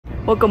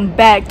welcome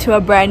back to a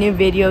brand new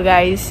video,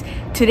 guys.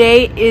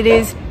 Today it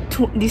is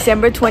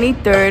December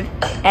 23rd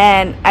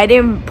and I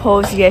didn't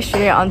post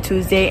yesterday on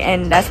Tuesday,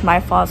 and that's my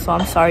fault, so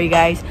I'm sorry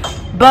guys.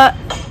 But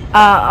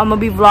I'm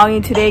gonna be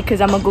vlogging today because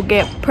I'm gonna go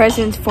get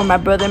presents for my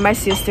brother and my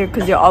sister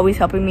because they're always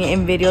helping me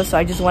in videos, so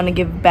I just want to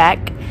give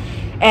back.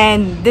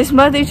 And this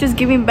month is just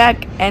giving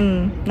back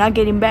and not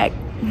getting back.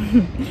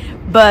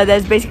 But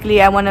that's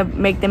basically, I want to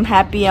make them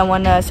happy. I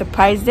want to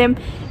surprise them,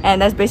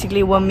 and that's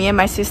basically what me and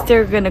my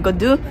sister are gonna go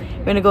do.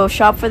 We're gonna go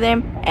shop for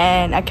them,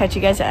 and I'll catch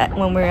you guys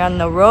when we're on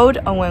the road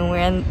or when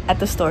we're at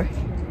the store.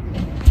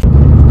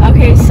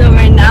 Okay, so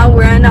right now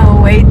we're on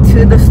our way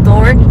to the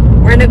store.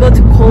 We're gonna go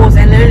to Kohl's,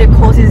 and literally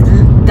Kohl's is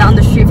down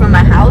the street from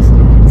my house,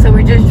 so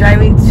we're just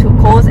driving to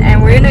Kohl's,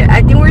 and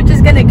I think we're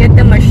just gonna get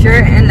them a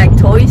shirt and like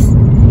toys,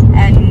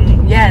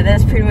 and yeah,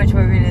 that's pretty much what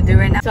we're gonna do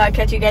right now. So I'll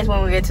catch you guys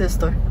when we get to the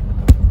store.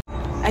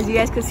 As you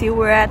guys can see,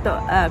 we're at the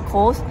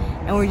Kohl's,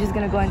 and we're just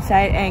gonna go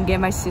inside and get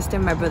my sister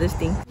and my brother's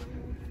thing.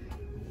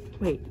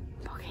 Wait,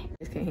 okay, you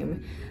guys can't hear me,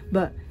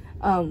 but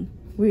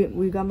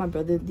we got my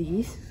brother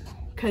these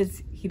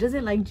because he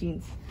doesn't like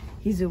jeans.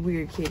 He's a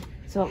weird kid,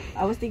 so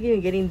I was thinking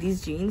of getting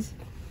these jeans,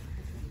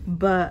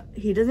 but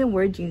he doesn't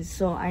wear jeans,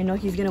 so I know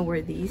he's gonna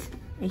wear these,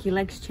 and he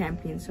likes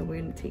Champion, so we're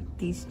gonna take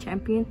these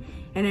Champion,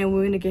 and then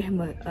we're gonna get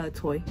him a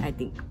toy, I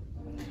think.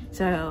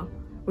 So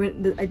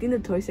I think the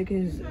toy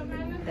section is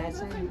that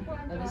side,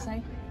 other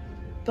side.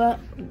 But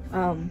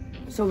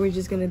so we're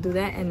just gonna do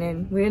that, and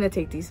then we're gonna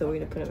take these, so we're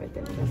gonna put them right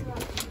there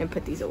and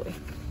put these away.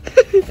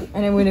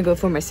 And then we're gonna go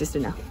for my sister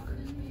now.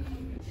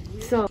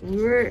 So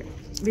we're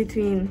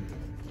between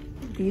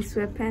these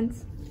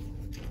sweatpants,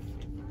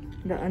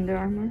 the Under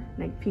Armour,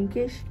 like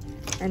pinkish,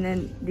 and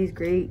then these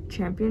gray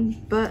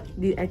Champion, but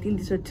I think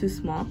these are too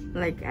small,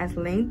 like as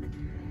length.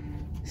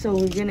 So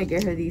we're gonna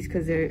get her these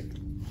because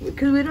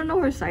we don't know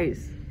her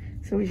size.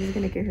 So we're just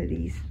gonna get her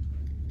these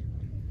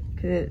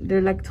because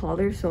they're like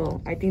taller,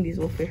 so I think these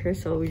will fit her,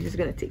 so we're just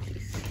gonna take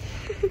these.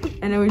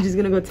 And then we're just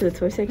gonna go to the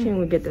toy section and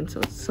we'll get them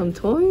some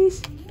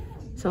toys.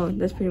 So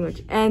that's pretty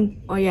much.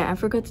 And oh yeah, I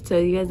forgot to tell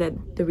you guys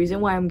that the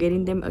reason why I'm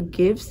getting them a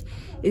gifts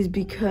is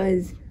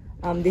because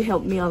they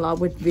help me a lot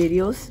with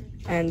videos,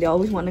 and they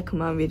always want to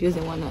come on videos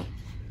and want to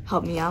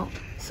help me out,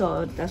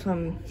 so that's why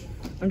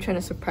I'm trying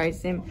to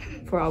surprise them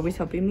for always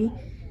helping me.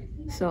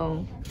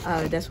 So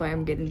that's why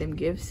I'm getting them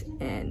gifts,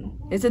 and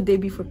it's a day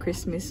before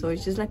Christmas, so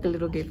it's just like a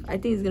little gift. I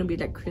think it's gonna be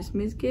like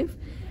Christmas gift,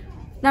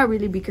 not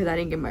really, because I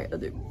didn't get my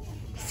other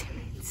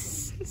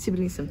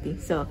siblings something.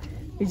 So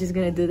we're just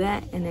gonna do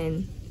that, and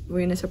then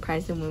we're gonna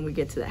surprise them when we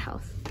get to the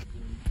house.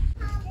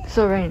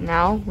 So right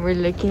now we're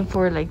looking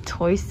for like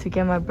toys to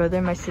get my brother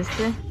and my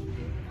sister,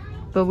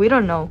 but we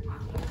don't know,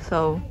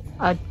 so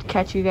I'll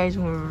catch you guys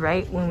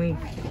when we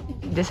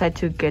decide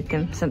to get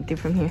them something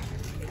from here.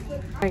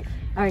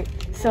 All right,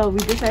 so we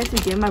decided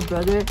to give my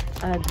brother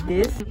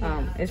this.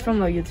 It's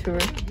from a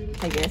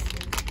YouTuber, I guess,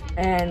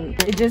 and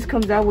it just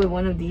comes out with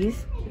one of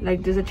these.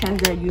 Like, there's a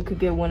chance that you could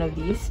get one of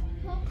these,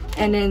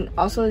 and then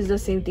also it's the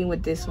same thing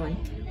with this one.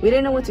 We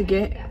didn't know what to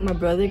get my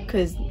brother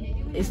because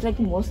it's like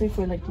mostly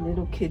for like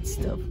little kids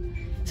stuff,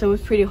 so it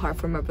was pretty hard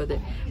for my brother,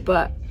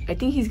 but I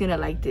think he's gonna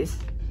like this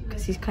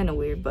because he's kind of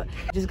weird. But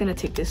I'm just gonna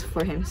take this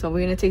for him, so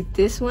we're gonna take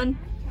this one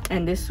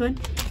and this one,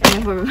 and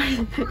then for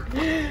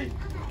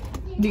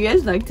do you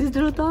guys like this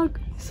little dog?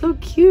 So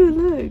cute,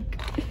 look.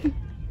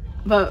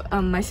 But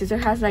my sister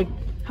has like,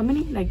 how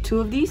many? Like 2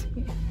 of these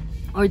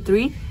or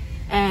 3,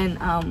 and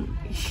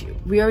she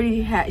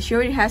already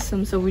has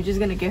some, so we're just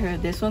gonna get her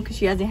this one because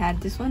she hasn't had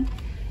this one,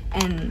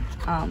 and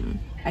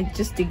I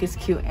just think it's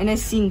cute, and it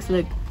sings.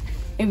 Look,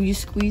 if you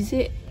squeeze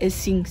it, it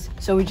sings.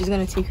 So we're just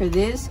gonna take her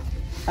this,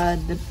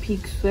 the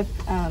pink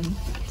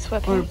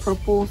sweatpants or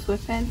purple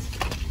sweatpants,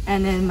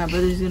 and then my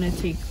brother's gonna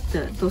take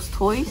those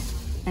toys,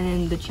 and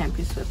then the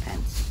Champion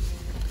sweatpants.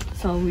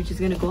 So we're just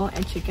gonna go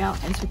and check out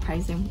and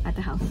surprise them at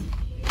the house.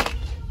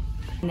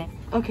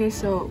 Okay,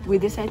 so we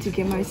decided to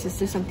get my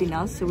sister something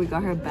else, so we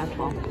got her a bath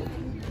ball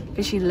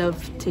because she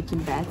loves taking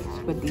baths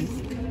with these.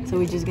 So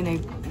we're just gonna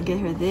get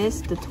her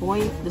this, the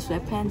toy, the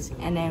sweatpants,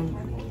 and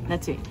then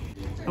that's it.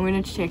 And we're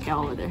gonna check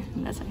out over there,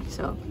 and that's it.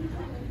 So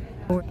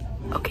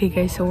okay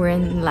guys, so we're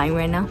in line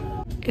right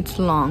now. It's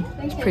long,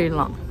 it's pretty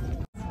long.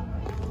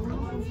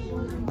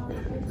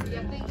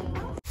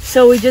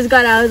 So we just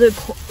got out of the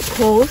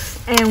Kohl's,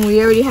 and we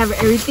already have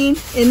everything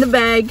in the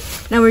bag.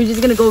 Now we're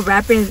just gonna go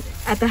wrap it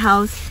at the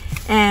house,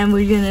 and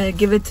we're gonna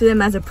give it to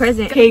them as a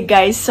present. Okay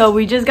guys, so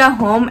we just got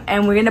home,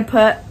 and we're gonna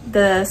put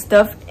the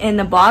stuff in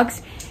the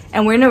box,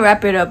 and we're gonna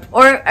wrap it up.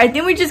 Or I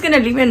think we're just gonna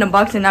leave it in the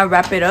box and not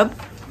wrap it up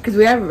because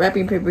we have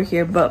wrapping paper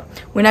here, but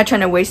we're not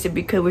trying to waste it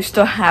because we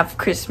still have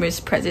Christmas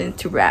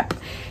presents to wrap.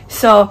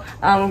 So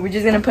we're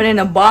just gonna put it in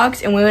a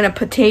box, and we're gonna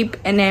put tape,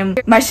 and then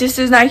my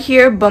sister's not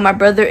here, but my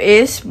brother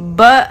is.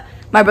 But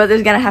my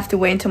brother's gonna have to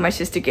wait until my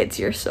sister gets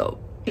here, so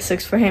it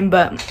sucks for him.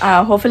 But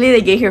hopefully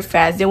they get here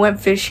fast. They went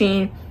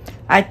fishing.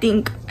 I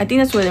think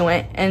that's where they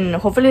went, and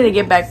hopefully they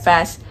get back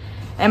fast.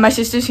 And my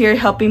sister's here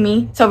helping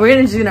me, so we're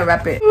just gonna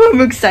wrap it.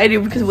 I'm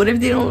excited because what if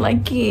they don't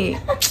like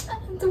it?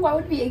 So why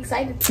would be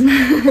excited?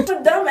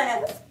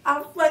 Dumbass.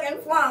 I'm fucking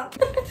flunked.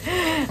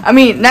 I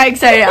mean, not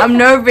excited. I'm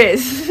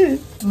nervous.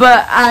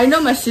 But I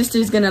know my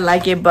sister's gonna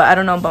like it, but I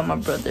don't know about my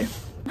brother.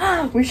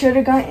 We should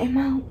have got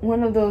Emma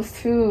one of those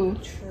too.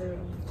 True.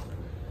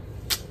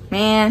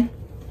 Man,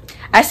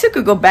 I still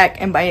could go back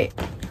and buy it.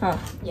 Huh?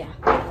 Yeah.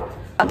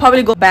 I'll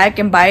probably go back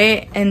and buy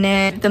it and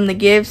then give them the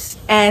gifts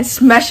and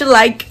smash a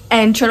like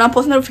and turn on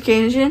post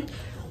notification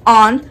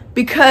on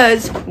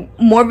because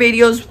more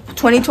videos.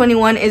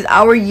 2021 is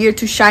our year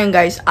to shine,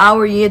 guys.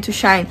 Our year to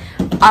shine.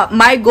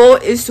 My goal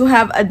is to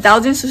have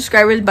 1,000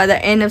 subscribers by the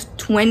end of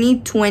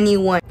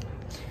 2021.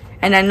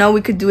 And I know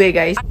we could do it,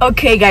 guys.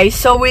 Okay, guys,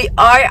 so we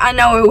are on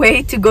our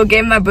way to go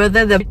get my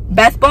brother the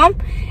bath bomb.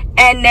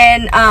 And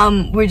then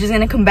we're just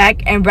gonna come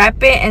back and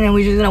wrap it, and then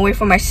we're just gonna wait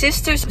for my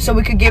sisters so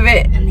we could give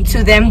it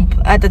to them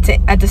at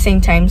the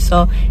same time,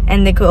 so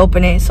and they could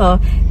open it. So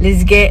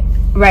let's get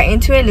right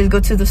into it. Let's go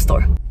to the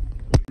store.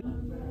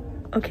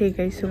 Okay,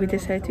 guys, so we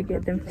decided to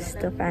get them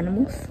stuffed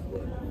animals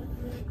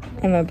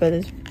and my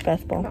brother's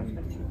bath bomb.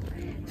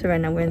 So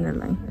right now we're in the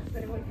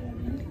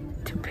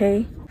line to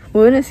pay.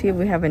 We're gonna see if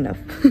we have enough.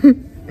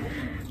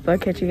 But I'll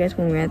catch you guys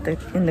when we're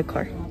in the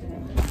car.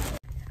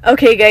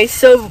 Okay, guys,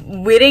 so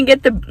we didn't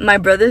get my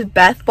brother's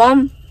bath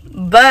bomb,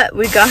 but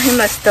we got him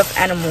a stuffed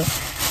animal.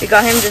 We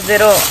got him this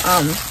little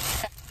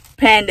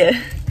panda.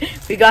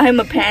 We got him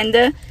a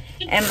panda,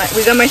 and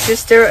we got my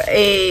sister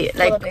a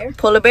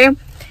polar bear.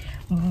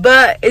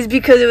 But it's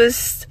because it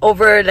was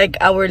over like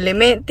our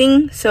limit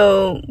thing,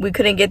 so we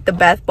couldn't get the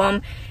bath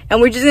bomb.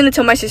 And we're just gonna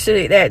tell my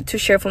sister that to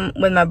share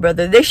with my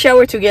brother. They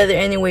shower together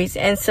anyways,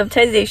 and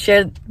sometimes they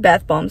share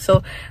bath bombs.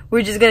 So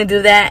we're just gonna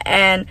do that.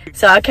 And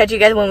so I'll catch you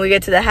guys when we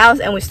get to the house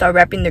and we start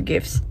wrapping their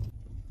gifts.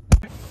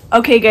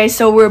 Okay, guys,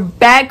 so we're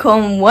back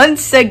home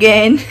once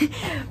again.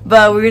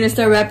 But we're gonna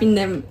start wrapping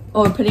them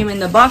or putting them in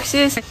the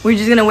boxes. We're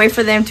just gonna wait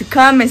for them to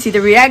come and see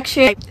the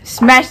reaction.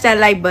 Smash that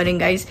like button,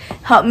 guys.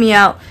 Help me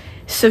out.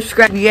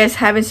 Subscribe if you guys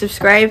haven't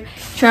subscribed.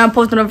 Turn on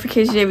post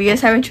notifications if you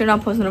guys haven't turned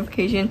on post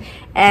notification,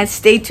 and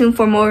stay tuned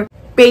for more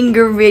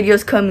banger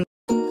videos coming.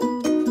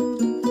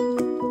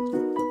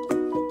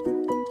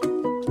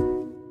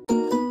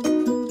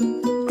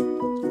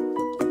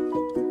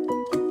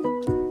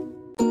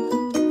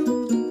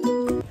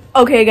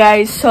 Okay,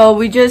 guys, so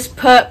we just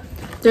put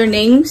their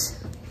names,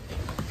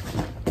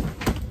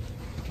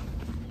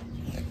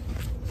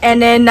 and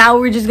then now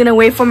we're just gonna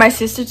wait for my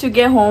sister to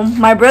get home.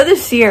 My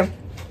brother's here,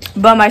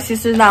 but my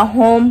sister's not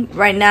home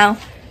right now,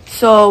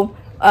 so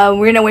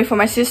we're gonna wait for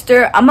my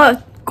sister. I'm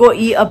gonna go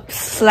eat a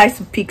slice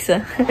of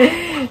pizza.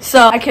 So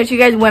I'll catch you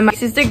guys when my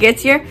sister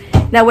gets here.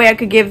 That way I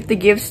could give the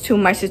gifts to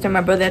my sister and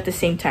my brother at the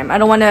same time. I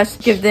don't want to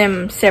give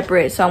them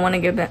separate, so I want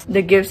to give them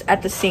the gifts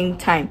at the same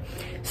time.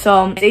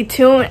 So stay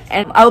tuned,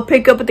 and I'll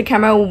pick up with the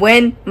camera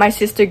when my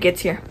sister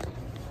gets here.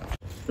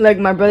 Like,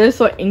 my brother's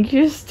so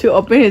anxious to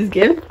open his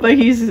gift, but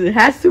he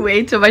has to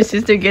wait till my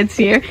sister gets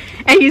here,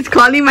 and he's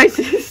calling my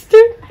sister.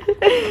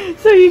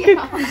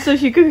 So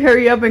she could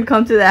hurry up and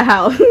come to the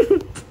house.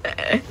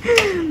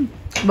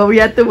 But we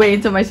have to wait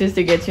until my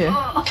sister gets here.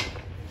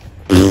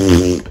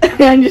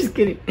 I'm just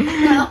kidding.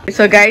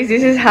 So guys,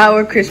 this is how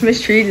our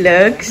Christmas tree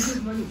looks.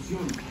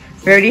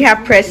 We already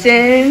have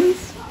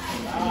presents.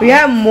 We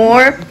have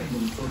more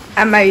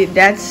at my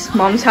dad's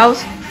mom's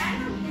house.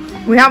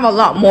 We have a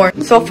lot more.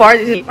 So far,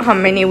 this is how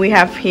many we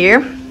have here,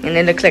 and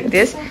it looks like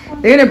this.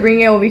 They're gonna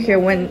bring it over here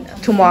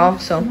tomorrow,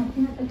 so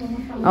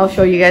I'll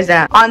show you guys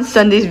that on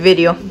Sunday's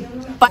video.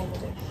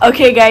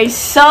 Okay, guys,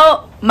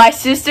 so my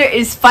sister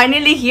is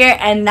finally here,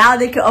 and now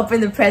they can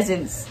open the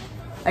presents.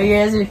 Are you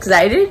guys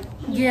excited?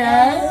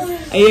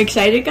 Yes. Are you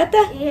excited,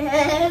 Kata?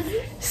 Yes.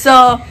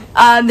 So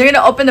they're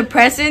gonna open the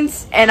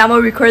presents, and I'm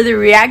gonna record the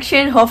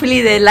reaction.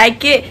 Hopefully they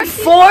like it.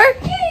 Before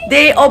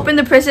they open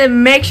the present,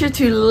 make sure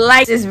to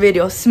like this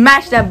video,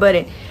 smash that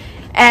button,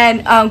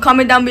 and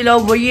comment down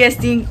below what you guys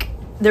think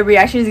the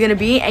reaction is gonna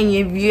be, and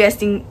if you guys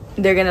think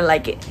they're gonna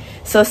like it.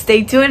 So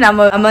stay tuned. I'm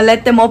gonna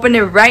let them open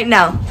it right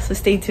now, so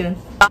stay tuned.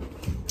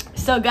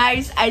 So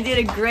guys, I did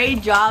a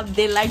great job.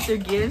 They liked their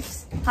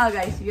gifts. How,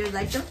 guys, you guys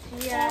like them?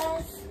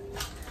 Yes.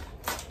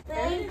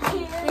 Thank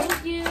you.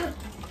 Thank you.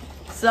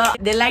 So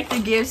they liked the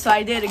gifts, so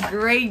I did a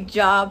great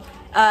job.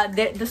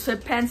 The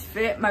sweatpants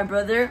fit my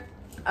brother.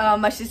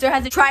 My sister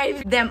has to try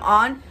them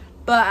on,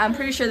 but I'm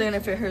pretty sure they're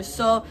gonna fit her.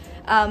 So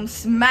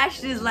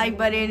smash this like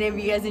button if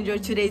you guys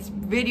enjoyed today's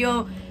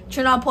video.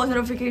 Turn on post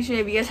notification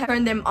if you guys have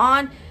turned them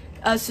on.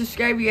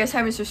 Subscribe if you guys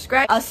haven't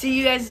subscribed. I'll see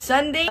you guys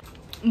Sunday.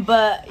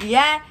 But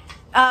yeah,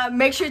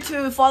 make sure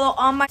to follow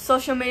all my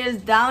social medias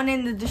down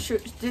in the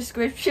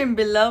description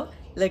below.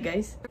 Look,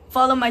 guys,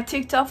 follow my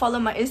TikTok, follow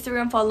my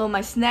Instagram, follow my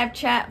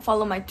Snapchat,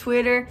 follow my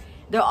Twitter.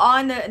 They're all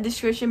in the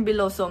description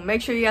below, so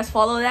make sure you guys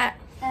follow that.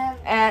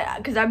 And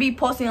because I'll be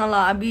posting a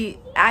lot, I'll be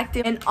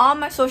active in all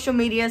my social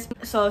medias,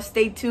 so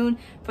stay tuned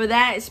for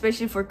that,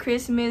 especially for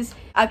Christmas.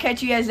 I'll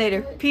catch you guys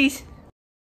later. Peace.